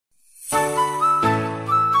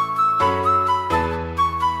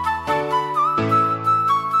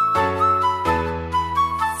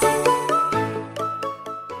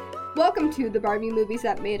to the Barbie Movies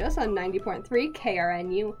That Made Us on 90.3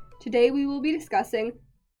 KRNU. Today we will be discussing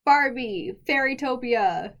Barbie,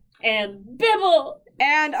 Fairytopia, and Bibble!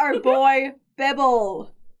 And our boy,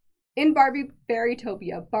 Bibble! In Barbie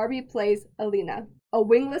Fairytopia, Barbie plays Alina, a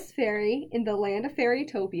wingless fairy in the land of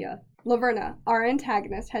Fairytopia. Laverna, our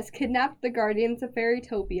antagonist, has kidnapped the guardians of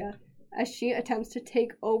Fairytopia as she attempts to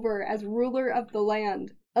take over as ruler of the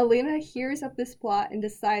land. Alina hears of this plot and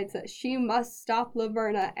decides that she must stop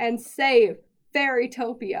Laverna and save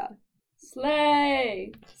Fairytopia.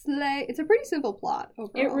 Slay! Slay. It's a pretty simple plot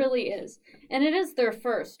overall. It really is. And it is their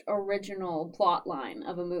first original plot line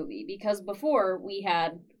of a movie, because before we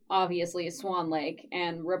had, obviously, Swan Lake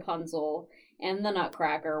and Rapunzel and the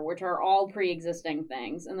Nutcracker, which are all pre-existing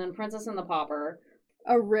things, and then Princess and the Pauper.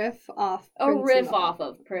 A riff off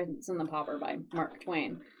of Prince and the Pauper by Mark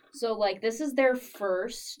Twain. So, this is their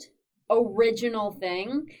first original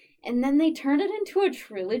thing, and then they turned it into a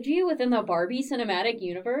trilogy within the Barbie cinematic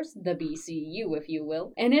universe, the BCU, if you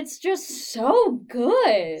will, and it's just so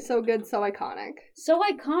good! So good, so iconic. So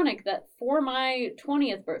iconic that for my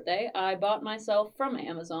 20th birthday, I bought myself from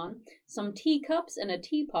Amazon some teacups and a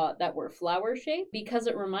teapot that were flower-shaped because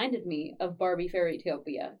it reminded me of Barbie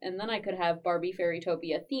Fairytopia, and then I could have Barbie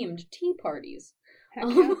Fairytopia-themed tea parties. Heck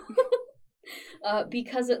yeah.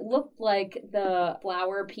 Because it looked like the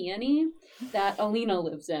flower peony that Alina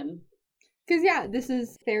lives in. Because, yeah, this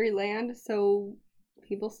is fairyland, so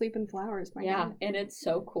people sleep in flowers. Yeah, and it's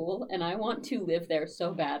so cool, and I want to live there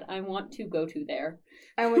so bad. I want to go to there.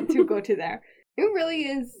 It really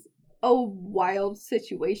is a wild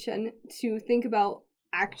situation to think about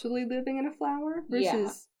actually living in a flower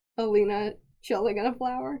versus Alina chilling in a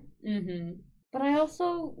flower. Mm-hmm. But I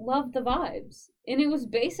also love the vibes. And it was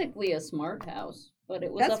basically a smart house, but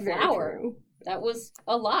it was a flower that was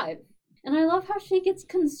alive. And I love how she gets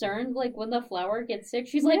concerned, when the flower gets sick.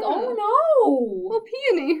 She's like, oh no! Oh,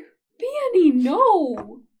 Peony! Peony,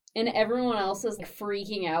 no! And everyone else is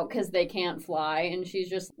freaking out because they can't fly. And she's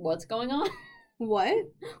just, what's going on? What?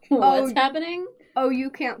 What's happening? Oh, you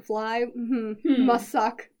can't fly? Must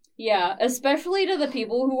suck. Yeah, especially to the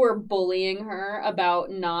people who were bullying her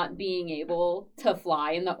about not being able to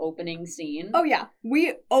fly in the opening scene. Oh yeah,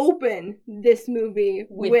 we open this movie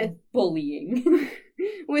with bullying.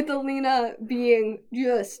 With Alina being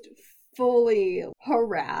just fully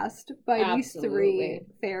harassed by these three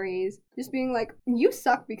fairies. Just being like, you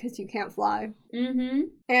suck because you can't fly. Mm-hmm.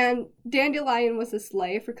 And Dandelion was a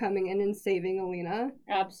sleigh for coming in and saving Alina.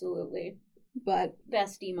 Absolutely. But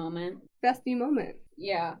Bestie moment.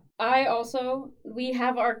 Yeah. We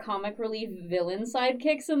have our comic relief villain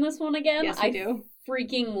sidekicks in this one again. Yes, we do.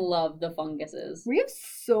 Freaking love the funguses. We have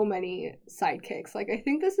so many sidekicks. I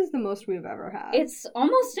think this is the most we've ever had. It's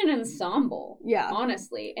almost an ensemble. Yeah.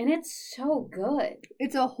 Honestly. And it's so good.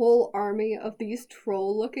 It's a whole army of these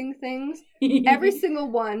troll-looking things. Every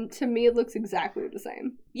single one, to me, looks exactly the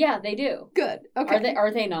same. Yeah, they do. Good. Okay.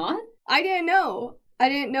 Are they not? I didn't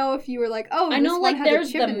know if you were like, oh, I know, this one has there's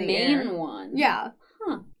a chip the in the main air. one. Yeah.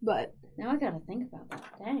 Huh. But now I gotta think about that.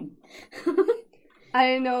 Dang. I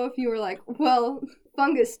didn't know if you were like, well,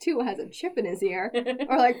 Fungus 2 has a chip in his ear.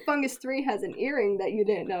 Or Fungus 3 has an earring that you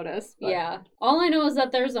didn't notice. But... Yeah. All I know is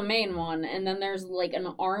that there's a main one, and then there's an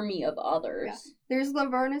army of others. Yeah. There's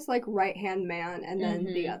Laverna's right-hand man, and then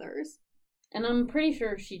the others. And I'm pretty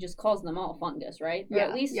sure she just calls them all Fungus, right? Or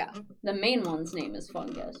at least the main one's name is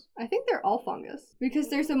Fungus. I think they're all Fungus. Because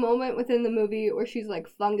there's a moment within the movie where she's like,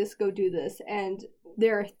 Fungus, go do this. And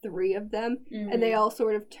there are 3 of them. Mm-hmm. And they all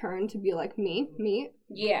sort of turn to be like, me.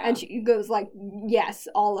 Yeah. And she goes like, yes,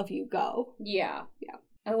 all of you go. Yeah. Yeah.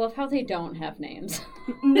 I love how they don't have names.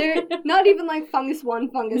 They're not even Fungus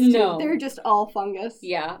 1, Fungus 2. No. They're just all Fungus.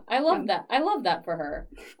 Yeah. I love that. I love that for her.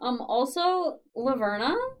 Also,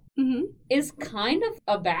 Laverna... Mm-hmm. is kind of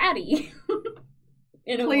a baddie.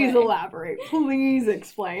 Please elaborate. Please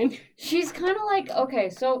explain. She's kind of okay,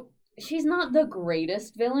 so she's not the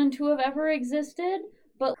greatest villain to have ever existed,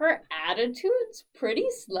 but her attitude's pretty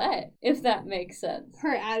slay, if that makes sense.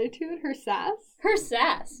 Her attitude? Her sass? Her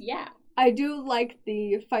sass, yeah. I do like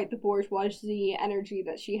the fight the bourgeoisie energy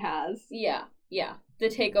that she has. Yeah. To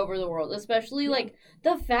take over the world, especially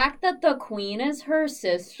the fact that the queen is her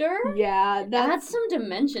sister. Yeah, that's some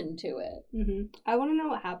dimension to it. Mm-hmm. I want to know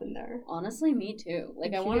what happened there. Honestly, me too.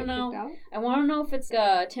 I want to know. I want to know if it's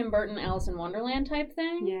a Tim Burton Alice in Wonderland type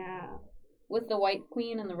thing. Yeah, with the white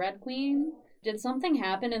queen and the red queen. Did something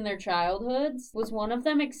happen in their childhoods? Was one of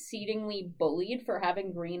them exceedingly bullied for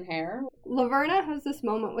having green hair? Laverna has this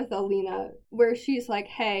moment with Alina where she's like,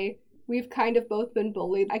 "Hey, we've kind of both been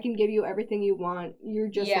bullied. I can give you everything you want. You're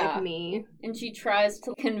just like me. And she tries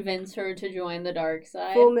to convince her to join the dark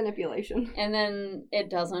side. Full manipulation. And then it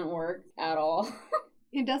doesn't work at all.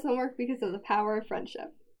 It doesn't work because of the power of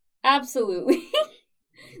friendship. Absolutely.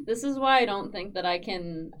 This is why I don't think that I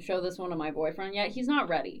can show this one to my boyfriend yet. He's not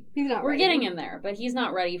ready. We're getting him there, but he's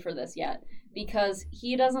not ready for this yet. Because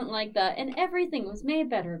he doesn't like that, and everything was made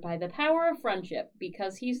better by the power of friendship,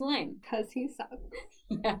 because he's lame. Because he sucks.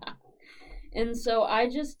 Yeah. And so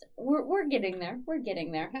we're getting there. We're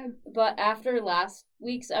getting there. Okay. But after last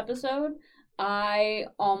week's episode, I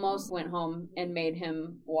almost went home and made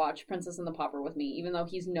him watch Princess and the Pauper with me, even though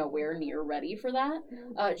he's nowhere near ready for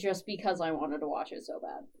that, just because I wanted to watch it so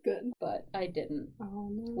bad. Good. But I didn't,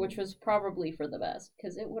 which was probably for the best,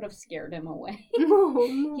 because it would have scared him away.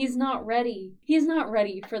 No. He's not ready. He's not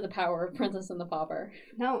ready for the power of Princess and the Pauper.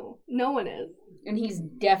 No one is. And he's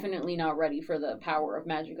definitely not ready for the power of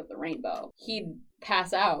Magic of the Rainbow. He'd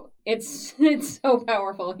pass out. It's so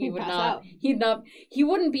powerful. He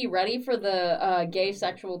wouldn't be ready for the gay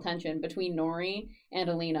sexual tension between Nori and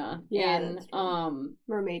Alina in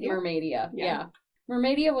Mermaidia. Yeah.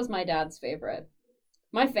 Mermaidia was my dad's favorite.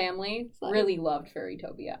 My family really loved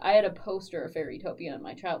Fairytopia. I had a poster of Fairytopia in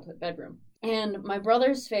my childhood bedroom. And my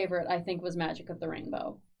brother's favorite, I think, was Magic of the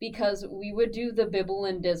Rainbow. Because we would do the bibble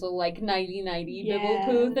and dizzle, like, nighty-nighty bibble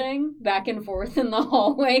poo thing back and forth in the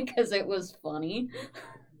hallway because it was funny.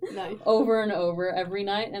 Nice. Over and over every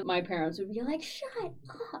night. And my parents would be like, shut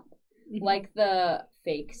up. Like the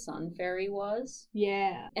fake sun fairy was.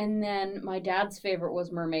 Yeah. And then my dad's favorite was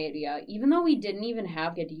Mermaidia, even though we didn't even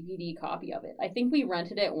have a DVD copy of it. I think we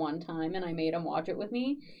rented it one time and I made him watch it with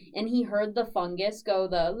me. And he heard the fungus go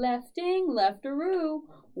the lefting, leftaroo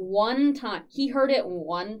one time. He heard it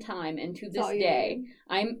one time, and to this day,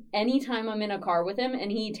 anytime I'm in a car with him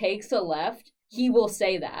and he takes a left, he will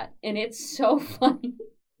say that. And it's so funny.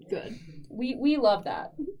 Good. We love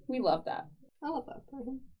that. We love that. I love that for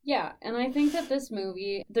him. Yeah, and I think that this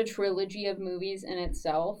movie, the trilogy of movies in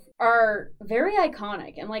itself, are very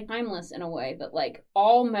iconic and, like, timeless in a way that, like,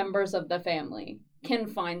 all members of the family can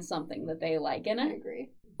find something that they like in it. I agree.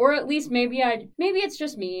 Or at least maybe it's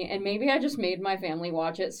just me, and maybe I just made my family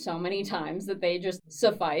watch it so many times that they just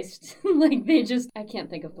sufficed. I can't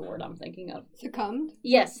think of the word I'm thinking of. Succumbed?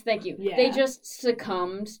 Yes, thank you. Yeah. They just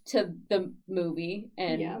succumbed to the movie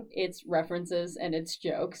and its references and its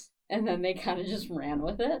jokes. And then they kind of just ran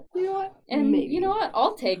with it. You know what? And maybe. You know what?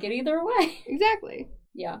 I'll take it either way. Exactly.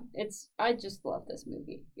 Yeah, I just love this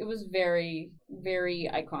movie. It was very, very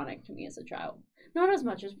iconic to me as a child. Not as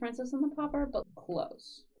much as Princess and the Pauper, but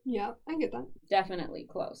close. Yeah, I get that. Definitely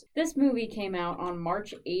close. This movie came out on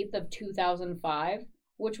March 8th of 2005,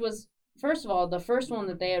 which was, first of all, the first one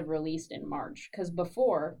that they had released in March. Because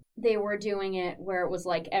before, they were doing it where it was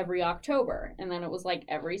like every October. And then it was like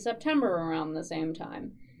every September around the same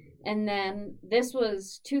time. And then this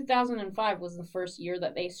was 2005 was the first year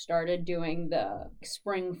that they started doing the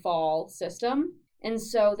spring-fall system. And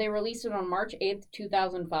so they released it on March 8th,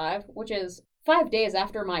 2005, which is 5 days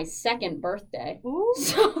after my second birthday. Ooh.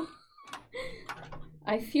 So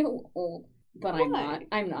I feel old, but Why?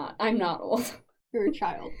 I'm not old. You're a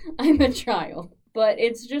child. I'm a child. But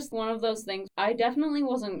it's just one of those things. I definitely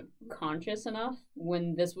wasn't conscious enough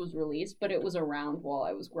when this was released, but it was around while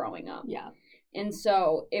I was growing up. Yeah. And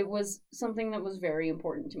so it was something that was very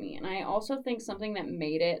important to me. And I also think something that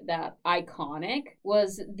made it that iconic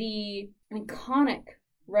was the iconic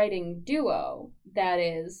writing duo that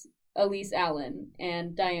is Elise Allen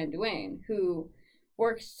and Diane Duane, who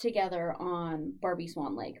worked together on Barbie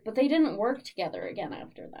Swan Lake. But they didn't work together again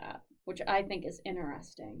after that, which I think is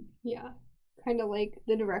interesting. Yeah. Kind of like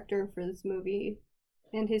the director for this movie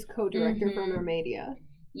and his co-director for Mermaidia.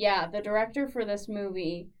 Yeah, the director for this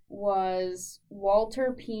movie was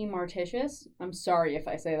Walter P. Martitius. I'm sorry if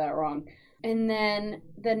I say that wrong. And then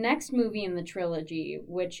the next movie in the trilogy,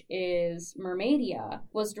 which is Mermaidia,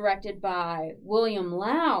 was directed by William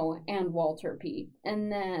Lau and Walter P.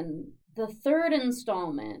 And then the third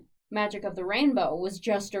installment, Magic of the Rainbow, was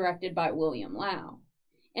just directed by William Lau.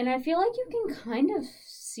 And I feel like you can kind of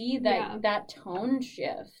see that tone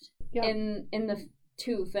shift in the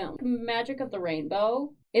two films. Magic of the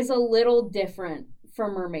Rainbow is a little different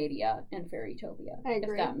from Mermaidia and Fairytopia,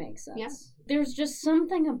 if that makes sense. Yeah. There's just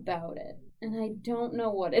something about it, and I don't know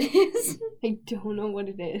what it is. I don't know what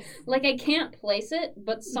it is. Like, I can't place it,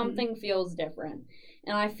 but something feels different.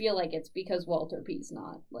 And I feel like it's because Walter P's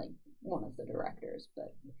not, like, one of the directors,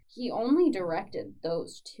 but he only directed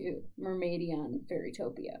those two, Mermaidia and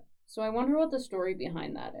Fairytopia. So I wonder what the story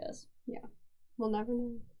behind that is. Yeah. We'll never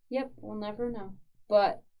know. Yep, we'll never know.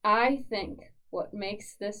 But I think what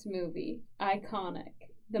makes this movie iconic,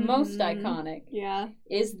 the most iconic,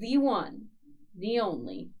 is the one, the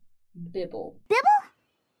only, Bibble.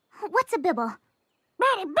 Bibble? What's a bibble?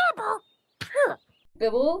 Bibble!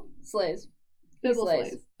 Bibble slays. Bibble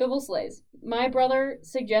slays. Bibble slays. My brother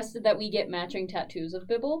suggested that we get matching tattoos of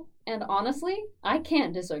Bibble, and honestly, I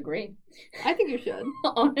can't disagree. I think you should.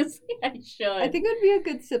 Honestly, I should. I think it would be a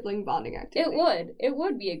good sibling bonding activity. It would. It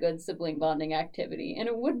would be a good sibling bonding activity, and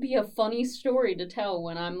it would be a funny story to tell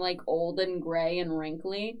when I'm, like, old and gray and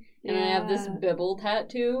wrinkly, and I have this Bibble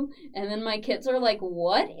tattoo, and then my kids are like,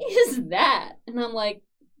 what is that? And I'm like,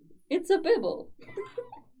 it's a Bibble.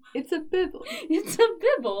 It's a Bibble. It's a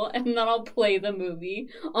Bibble, and then I'll play the movie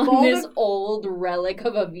on this old relic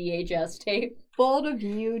of a VHS tape. Bold of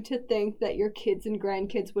you to think that your kids and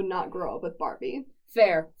grandkids would not grow up with Barbie.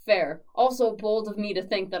 Fair. Also bold of me to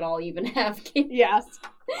think that I'll even have kids. Yes.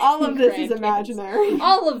 All of this is imaginary.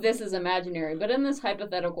 All of this is imaginary, but in this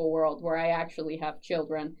hypothetical world where I actually have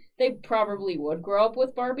children, they probably would grow up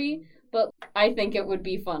with Barbie, but I think it would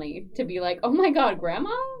be funny to be like, oh my god, Grandma?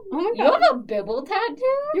 Oh my god. You have a Bibble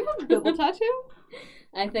tattoo? You have a Bibble tattoo?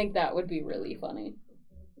 I think that would be really funny.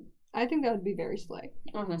 I think that would be very slay.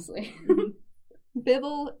 Honestly.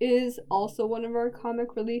 Bibble is also one of our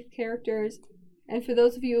comic relief characters. And for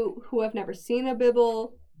those of you who have never seen a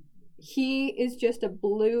Bibble, he is just a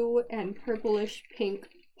blue and purplish pink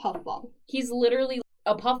puffball. He's literally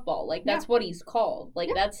a puffball. Like, that's what he's called. Like,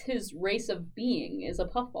 that's his race of being, is a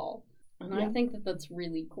puffball. And I think that that's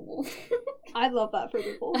really cool. I love that for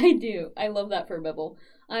Bibble. I do. I love that for Bibble.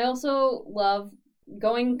 I also love,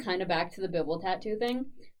 going kind of back to the Bibble tattoo thing,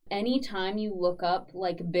 anytime you look up,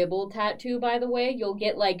 like, Bibble tattoo, by the way, you'll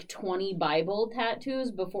get, like, 20 Bible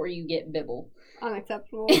tattoos before you get Bibble.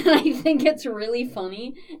 Unacceptable. And I think it's really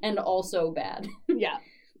funny and also bad. Yeah.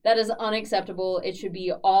 That is unacceptable. It should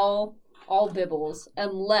be all Bibbles,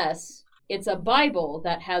 unless it's a Bible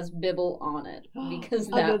that has Bibble on it, because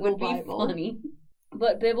that would be Bible. Funny.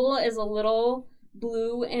 But Bibble is a little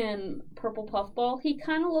blue and purple puffball. He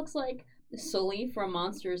kind of looks like Sully from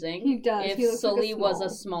Monsters, Inc. He does. If Sully was a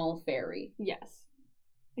small fairy. Yes.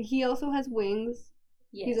 He also has wings.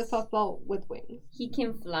 Yes. He's a puffball with wings. He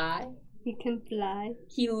can fly. He can fly.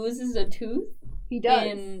 He loses a tooth. He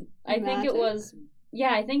does. I think it was...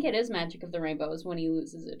 Yeah, I think it is Magic of the Rainbows when he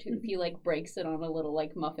loses a tooth. He, like, breaks it on a little,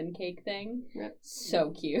 like, muffin cake thing. Yep.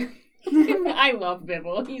 So cute. I love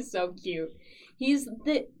Bibble. He's so cute. He's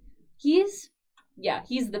the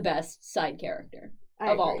best side character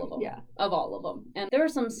of all of them. Yeah. Of all of them. And there are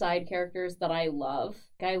some side characters that I love.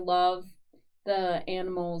 I love the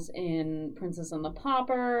animals in Princess and the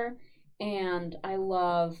Pauper, and I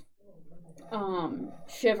love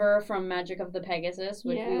Shiver from Magic of the Pegasus,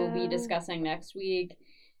 which we will be discussing next week.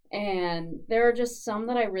 And there are just some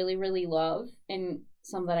that I really, really love and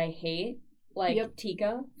some that I hate, like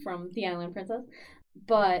Tika from The Island Princess.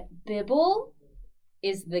 But Bibble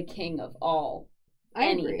is the king of all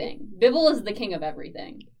anything. Bibble is the king of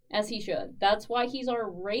everything, as he should. That's why he's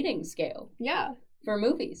our rating scale. Yeah. For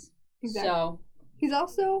movies. Exactly. So he's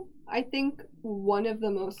also, I think, one of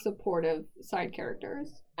the most supportive side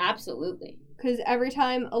characters. Absolutely. Because every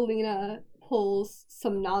time Alina pulls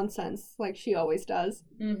some nonsense, like she always does,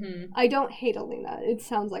 I don't hate Alina. It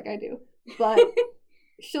sounds like I do. But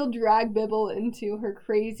she'll drag Bibble into her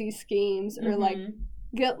crazy schemes or, like,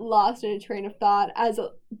 get lost in a train of thought as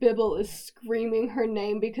Bibble is screaming her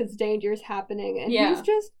name because danger is happening. And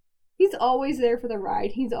he's always there for the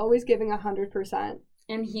ride. He's always giving 100%.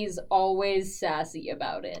 And he's always sassy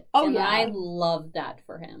about it. Oh, and yeah. I love that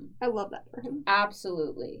for him. I love that for him.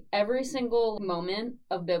 Absolutely. Every single moment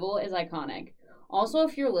of Bibble is iconic. Also,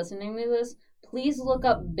 if you're listening to this, please look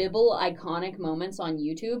up Bibble iconic moments on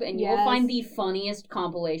YouTube, and you will find the funniest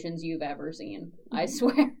compilations you've ever seen. I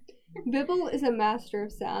swear. Bibble is a master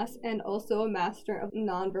of sass and also a master of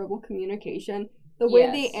nonverbal communication. The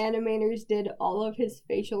way the animators did all of his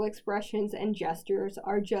facial expressions and gestures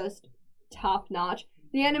are just top-notch.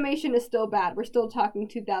 The animation is still bad. We're still talking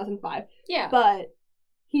 2005. Yeah. But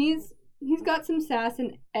he's got some sass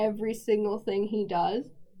in every single thing he does.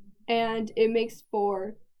 And it makes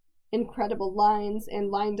for incredible lines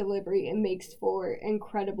and line delivery. It makes for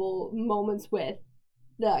incredible moments with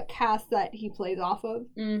the cast that he plays off of.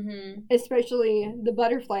 Especially the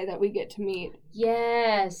butterfly that we get to meet.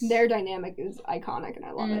 Yes. Their dynamic is iconic and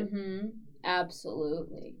I love it.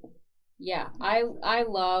 Absolutely. Yeah, I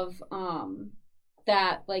love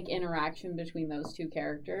that, like, interaction between those two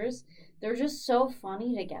characters. They're just so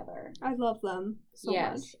funny together. I love them so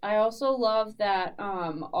much. I also love that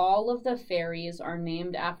all of the fairies are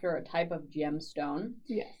named after a type of gemstone.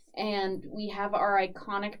 Yes. And we have our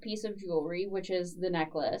iconic piece of jewelry, which is the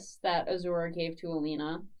necklace that Azura gave to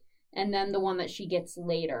Alina. And then the one that she gets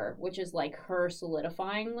later, which is, like, her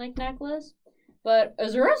solidifying, like, necklace. But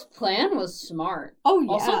Azura's plan was smart. Oh,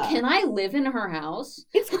 yeah. Also, can I live in her house?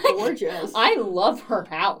 It's gorgeous. I love her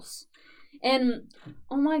house. And,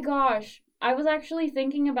 oh my gosh, I was actually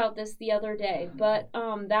thinking about this the other day, but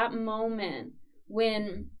that moment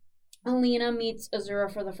when Alina meets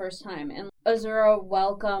Azura for the first time, and Azura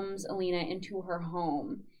welcomes Alina into her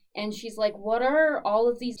home, and she's like, what are all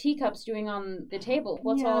of these teacups doing on the table?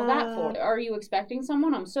 What's all of that for? Are you expecting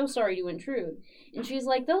someone? I'm so sorry to intrude. And she's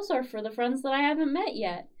like, those are for the friends that I haven't met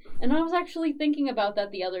yet. And I was actually thinking about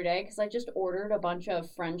that the other day because I just ordered a bunch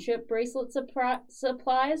of friendship bracelet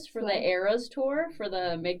supplies for the Eras tour, for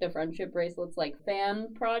the Make the Friendship Bracelets, like,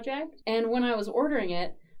 fan project. And when I was ordering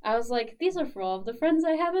it, I was like, these are for all of the friends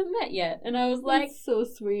I haven't met yet. And I was like... That's so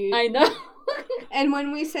sweet. I know. And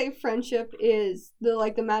when we say friendship is,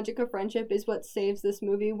 the magic of friendship is what saves this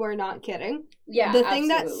movie, we're not kidding. Yeah, the thing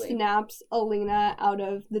that snaps Alina out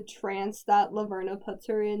of the trance that Laverna puts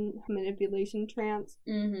her in, manipulation trance,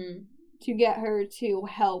 to get her to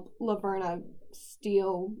help Laverna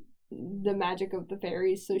steal the magic of the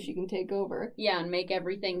fairies so she can take over. Yeah, and make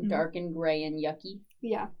everything dark and gray and yucky.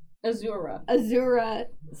 Yeah. Azura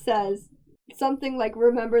says something like,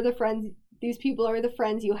 remember the friends, these people are the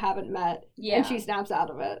friends you haven't met. Yeah. And she snaps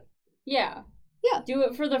out of it. Yeah. Yeah. Do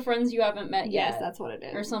it for the friends you haven't met yet. Yes, that's what it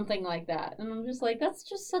is. Or something like that. And I'm just like, that's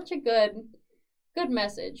just such a good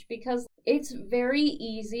message, because it's very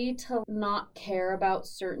easy to not care about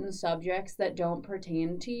certain subjects that don't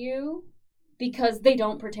pertain to you because they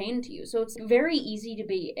don't pertain to you. So it's very easy to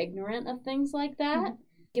be ignorant of things like that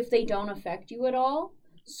if they don't affect you at all.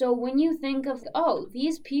 So when you think of, oh,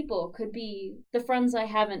 these people could be the friends I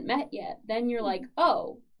haven't met yet, then you're like,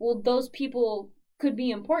 oh, well, those people could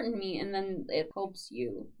be important to me, and then it helps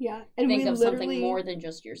you and think of something more than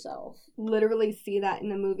just yourself. Literally see that in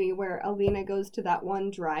the movie where Alina goes to that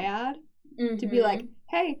one dryad to be like,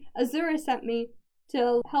 hey, Azura sent me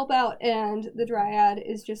to help out, and the dryad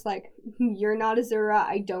is just like, you're not Azura,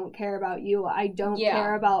 I don't care about you, I don't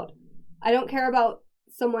care about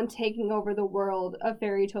someone taking over the world of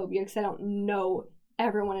Fairytopia because I don't know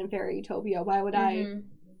everyone in Fairytopia. Why would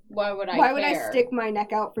I stick my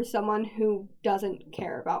neck out for someone who doesn't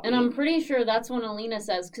care about me? And I'm pretty sure that's when Alina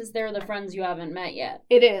says, because they're the friends you haven't met yet.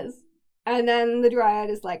 It is. And then the dryad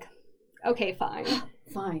is like, okay, fine.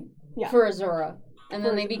 Fine. Yeah. For Azura. And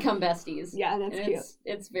then they become besties. Yeah, and it's cute.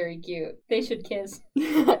 It's very cute. They should kiss.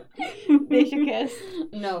 They should kiss.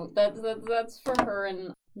 No, that's for her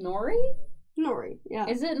and Nori? Nori, yeah.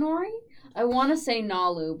 Is it Nori? I want to say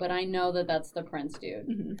Nalu, but I know that that's the prince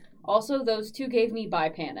dude. Also, those two gave me bi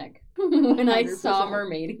panic when I saw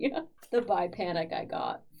Mermaidia. The bi panic I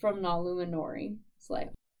got from Nalu and Nori. It's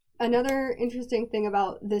like... Another interesting thing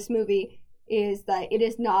about this movie is that it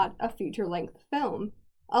is not a feature-length film.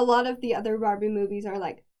 A lot of the other Barbie movies are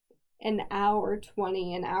like an hour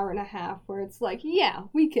 20, an hour and a half, where it's like, yeah,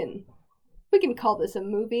 we can call this a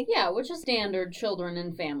movie. Yeah, which is standard children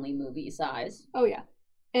and family movie size. Oh, yeah.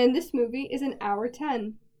 And this movie is an hour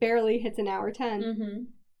 10. Barely hits an hour 10.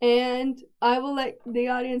 And I will let the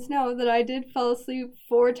audience know that I did fall asleep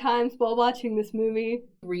 4 times while watching this movie.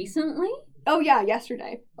 Recently? Oh, yeah,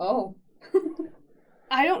 yesterday. Oh.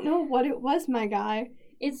 I don't know what it was, my guy.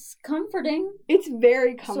 It's comforting. It's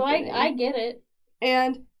very comforting. So I get it.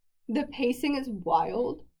 And the pacing is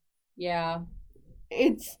wild. Yeah.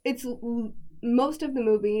 It's most of the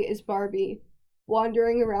movie is Barbie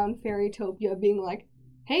wandering around Fairytopia being like,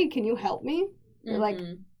 hey, can you help me? Or like,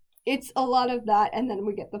 it's a lot of that, and then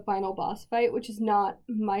we get the final boss fight, which is not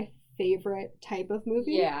my favorite type of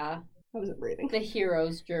movie. Yeah. I wasn't breathing. The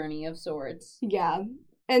hero's journey of sorts. Yeah.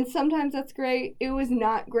 And sometimes that's great. It was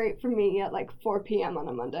not great for me at like 4 p.m. on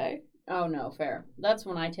a Monday. Oh, no, fair. That's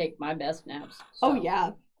when I take my best naps. So. Oh,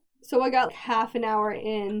 yeah. So I got like half an hour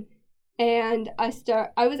in, and I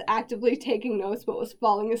was actively taking notes but was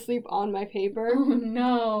falling asleep on my paper. Oh,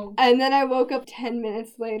 no. And then I woke up 10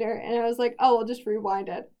 minutes later, and I was like, oh, I'll just rewind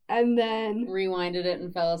it. And then... Rewinded it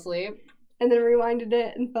and fell asleep? And then rewinded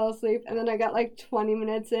it and fell asleep, and then I got like 20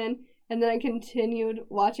 minutes in, and then I continued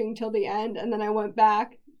watching till the end, and then I went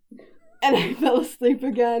back, and I fell asleep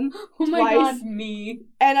again. Oh twice. My god, me.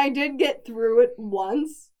 And I did get through it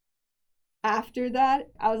once. After that,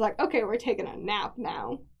 I was like, okay, we're taking a nap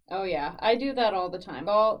now. Oh, yeah. I do that all the time.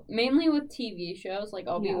 Mainly with TV shows. Like,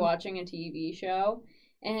 I'll be watching a TV show,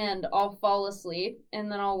 and I'll fall asleep,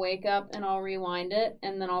 and then I'll wake up, and I'll rewind it,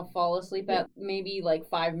 and then I'll fall asleep at maybe, like,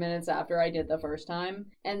 5 minutes after I did the first time.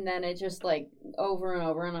 And then it just, like, over and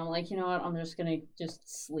over, and I'm like, you know what? I'm just gonna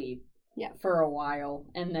just sleep. Yeah. For a while,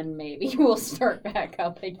 and then maybe we'll start back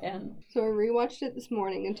up again. So I rewatched it this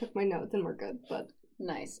morning and took my notes, and we're good, but...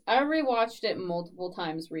 Nice. I rewatched it multiple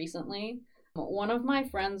times recently. One of my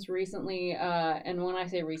friends recently, and when I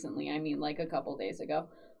say recently, I mean like a couple days ago,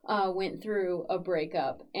 went through a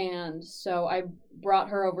breakup, and so I brought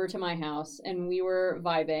her over to my house, and we were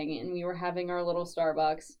vibing, and we were having our little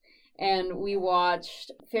Starbucks, and we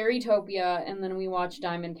watched Fairytopia, and then we watched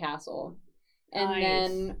Diamond Castle. And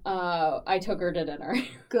then I took her to dinner.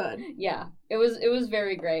 Good. Yeah. It was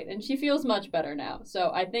very great. And she feels much better now. So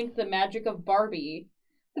I think the magic of Barbie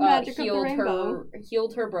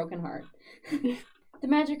healed her broken heart. The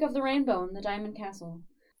magic of the rainbow and the Diamond Castle.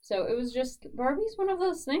 So it was just, Barbie's one of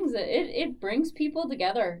those things that it brings people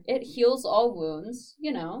together. It heals all wounds,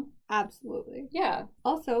 you know. Absolutely. Yeah.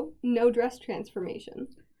 Also, no dress transformation.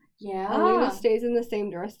 Yeah. Alina stays in the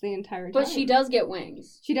same dress the entire time. But she does get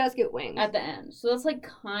wings. She does get wings. At the end. So that's like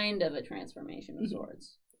kind of a transformation of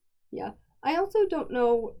sorts. Yeah. I also don't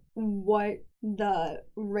know what the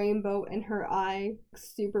rainbow in her eye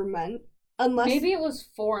super meant. Unless... Maybe it was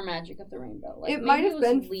for Magic of the Rainbow. Like, it might have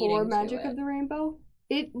been for Magic of the Rainbow.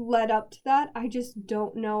 It led up to that. I just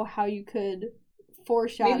don't know how you could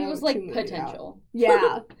foreshadow. Maybe it was like potential.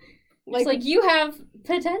 Yeah. It's like, you have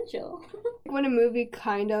potential. When a movie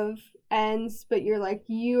kind of ends, but you're like,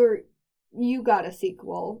 you got a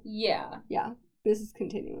sequel. Yeah. Yeah. This is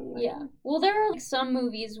continuing. Yeah. Well, there are like some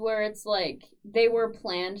movies where it's like they were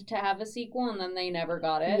planned to have a sequel and then they never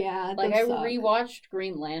got it. Yeah. Like I rewatched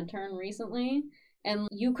Green Lantern recently, and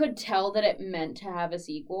you could tell that it meant to have a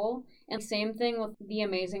sequel. And same thing with The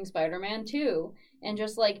Amazing Spider-Man 2. And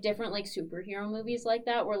just, like, different, like, superhero movies like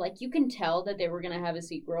that, where, like, you can tell that they were going to have a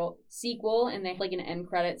sequel, and they had, like, an end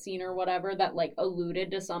credit scene or whatever that, like,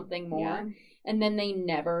 alluded to something more. Yeah. And then they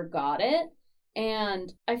never got it.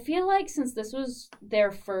 And I feel like since this was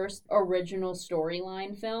their first original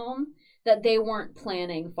storyline film, that they weren't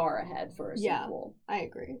planning far ahead for a sequel. Yeah, I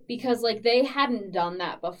agree. Because, like, they hadn't done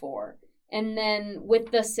that before. And then with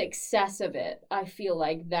the success of it, I feel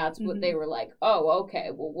like that's what they were like, oh, okay,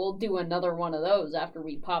 well, we'll do another one of those after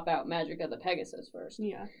we pop out Magic of the Pegasus first.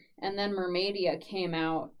 Yeah. And then Mermaidia came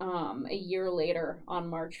out a year later on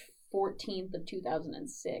March 14th of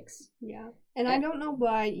 2006. Yeah. And I don't know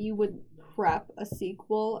why you would prep a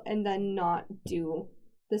sequel and then not do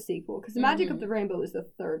the sequel. Because Magic of the Rainbow is the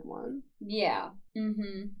third one. Yeah.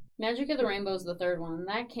 Magic of the Rainbow is the third one.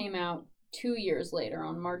 That came out 2 years later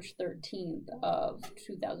on March 13th of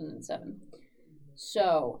 2007.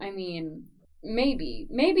 So, I mean, maybe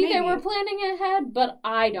they were planning ahead, but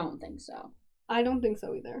I don't think so. I don't think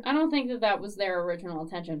so either. I don't think that was their original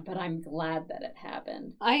intention, but I'm glad that it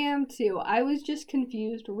happened. I am too. I was just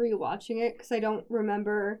confused rewatching it because I don't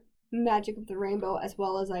remember Magic of the Rainbow as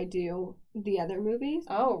well as I do the other movies.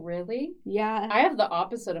 Oh, really? Yeah. I have the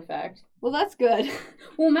opposite effect. Well, that's good.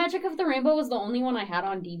 Well, Magic of the Rainbow was the only one I had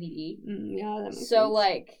on DVD. Yeah, that makes sense. So,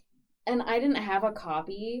 like, and I didn't have a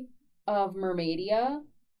copy of Mermaidia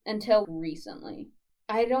until recently.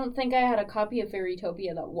 I don't think I had a copy of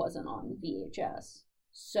Fairytopia that wasn't on VHS.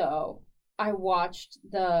 So, I watched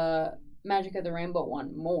the Magic of the Rainbow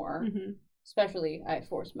one more. Especially, I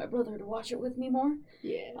forced my brother to watch it with me more.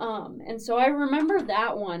 Yeah. And so I remember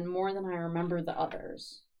that one more than I remember the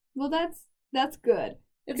others. Well, that's good.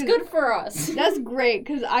 It's good for us. That's great,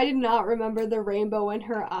 because I did not remember the rainbow in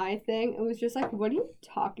her eye thing. It was just like, what are you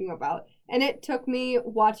talking about? And it took me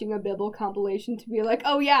watching a Bibble compilation to be like,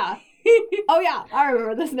 oh yeah. Oh yeah, I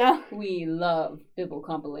remember this now. We love Bibble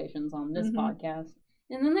compilations on this podcast.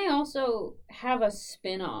 And then they also have a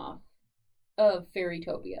spin-off of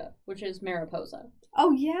Fairytopia, which is Mariposa.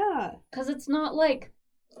 Oh, yeah. Because it's not like,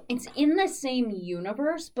 it's in the same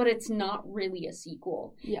universe, but it's not really a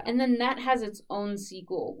sequel. Yeah. And then that has its own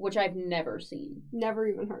sequel, which I've never seen. Never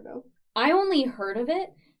even heard of. I only heard of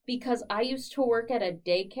it because I used to work at a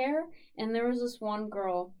daycare, and there was this one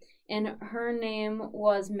girl, and her name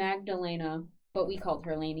was Magdalena, but we called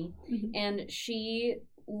her Lainey. And she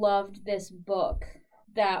loved this book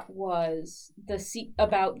that was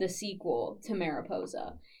about the sequel to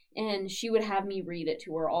Mariposa. And she would have me read it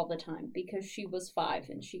to her all the time because she was 5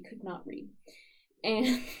 and she could not read.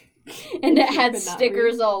 And it had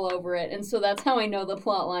stickers all over it. And so that's how I know the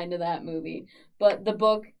plot line to that movie. But the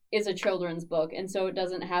book is a children's book, and so it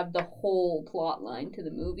doesn't have the whole plot line to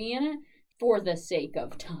the movie in it for the sake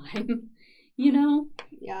of time. You know?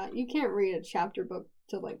 Yeah, you can't read a chapter book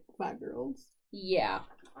to, like, 5-year-olds. Yeah.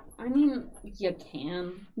 I mean, you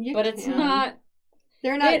can. You but can. It's not...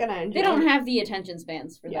 They're not going to enjoy They don't it. have the attention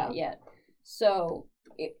spans for that yet. So,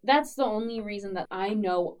 that's the only reason that I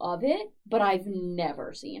know of it, but I've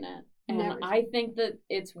never seen it. And I think that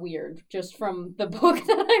it's weird, just from the book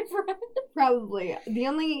that I've read. Probably. The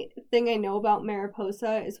only thing I know about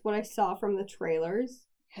Mariposa is what I saw from the trailers.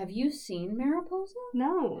 Have you seen Mariposa?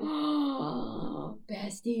 No.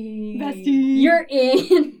 Bestie. Bestie. You're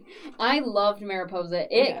in. I loved Mariposa.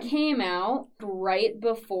 It came out right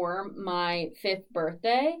before my 5th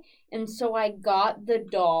birthday. And so I got the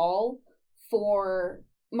doll for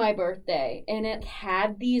my birthday. And it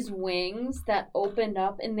had these wings that opened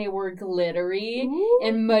up and they were glittery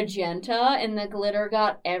and magenta. And the glitter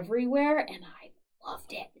got everywhere. And I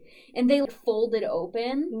loved it. And they folded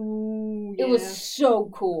open. Ooh, It was so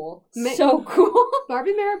cool. So cool.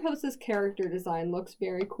 Barbie Mariposa's character design looks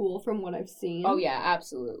very cool from what I've seen. Oh, yeah,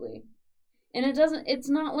 absolutely. And it's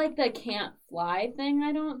not like the can't fly thing,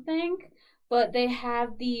 I don't think. But they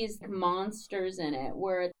have these monsters in it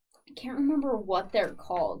where I can't remember what they're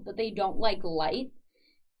called, but they don't like light.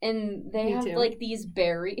 And they have like these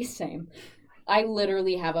berries. Same. I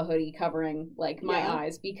literally have a hoodie covering like my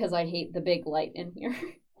eyes because I hate the big light in here.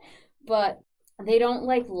 But they don't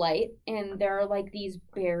like light, and there are like these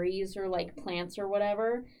berries or like plants or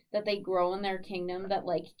whatever that they grow in their kingdom that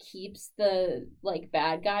like keeps the like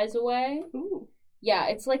bad guys away. Ooh. Yeah,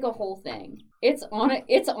 it's like a whole thing. It's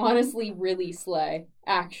honestly really slay,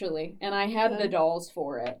 actually, and I had the dolls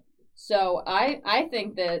for it. So I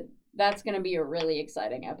think that that's gonna be a really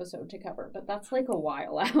exciting episode to cover, but that's like a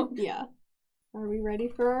while out. Yeah. Are we ready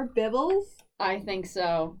for our bibbles? I think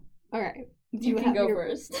so. All right. You can go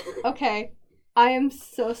first. Okay. I am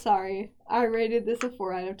so sorry. I rated this a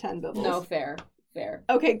 4 out of 10 bibbles. No, fair.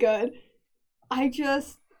 Okay, good.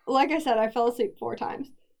 Like I said, I fell asleep 4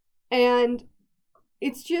 times. And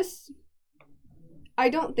it's just, I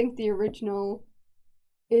don't think the original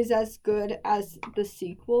is as good as the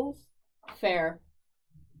sequels. Fair.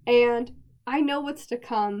 And I know what's to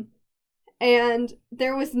come. And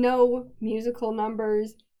there was no musical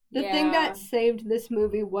numbers. The thing that saved this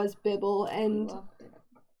movie was Bibble, and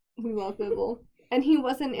we love Bibble. And he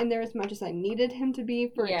wasn't in there as much as I needed him to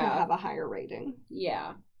be for it to have a higher rating.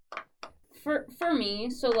 Yeah. For me,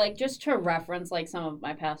 so like just to reference like some of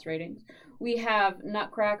my past ratings, we have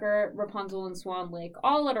Nutcracker, Rapunzel, and Swan Lake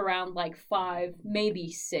all at around like 5,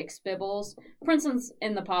 maybe 6 bibbles. Princess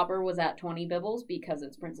and the Pauper was at 20 bibbles because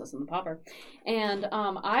it's Princess and the Pauper. And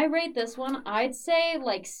I rate this one, I'd say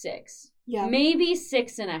like 6. Yeah. Maybe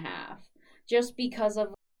 6.5. Just because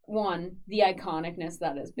of, 1, the iconicness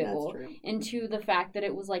that is Bibble. And 2, the fact that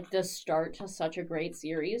it was like the start to such a great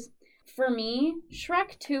series. For me,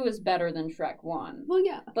 Shrek 2 is better than Shrek 1. Well,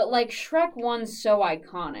 yeah. But like Shrek 1's so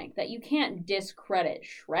iconic that you can't discredit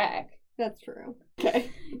Shrek. That's true.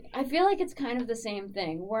 Okay. I feel like it's kind of the same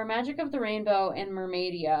thing, where Magic of the Rainbow and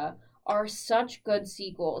Mermaidia are such good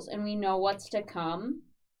sequels, and we know what's to come,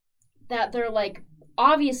 that they're like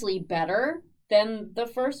obviously better than the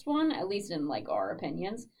first one, at least in like our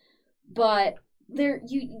opinions. But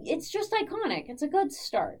it's just iconic. It's a good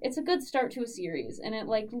start. It's a good start to a series, and it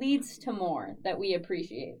like leads to more that we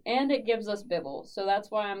appreciate, and it gives us bibble. So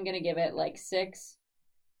that's why I'm gonna give it like 6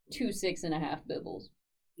 to 6.5 bibbles.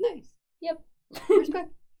 Nice. Yep.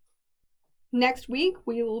 Respect. Next week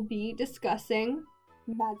we will be discussing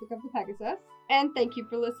Magic of the Pegasus. And thank you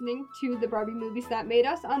for listening to the Barbie Movies That Made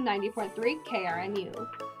Us on 90.3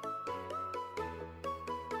 KRNU.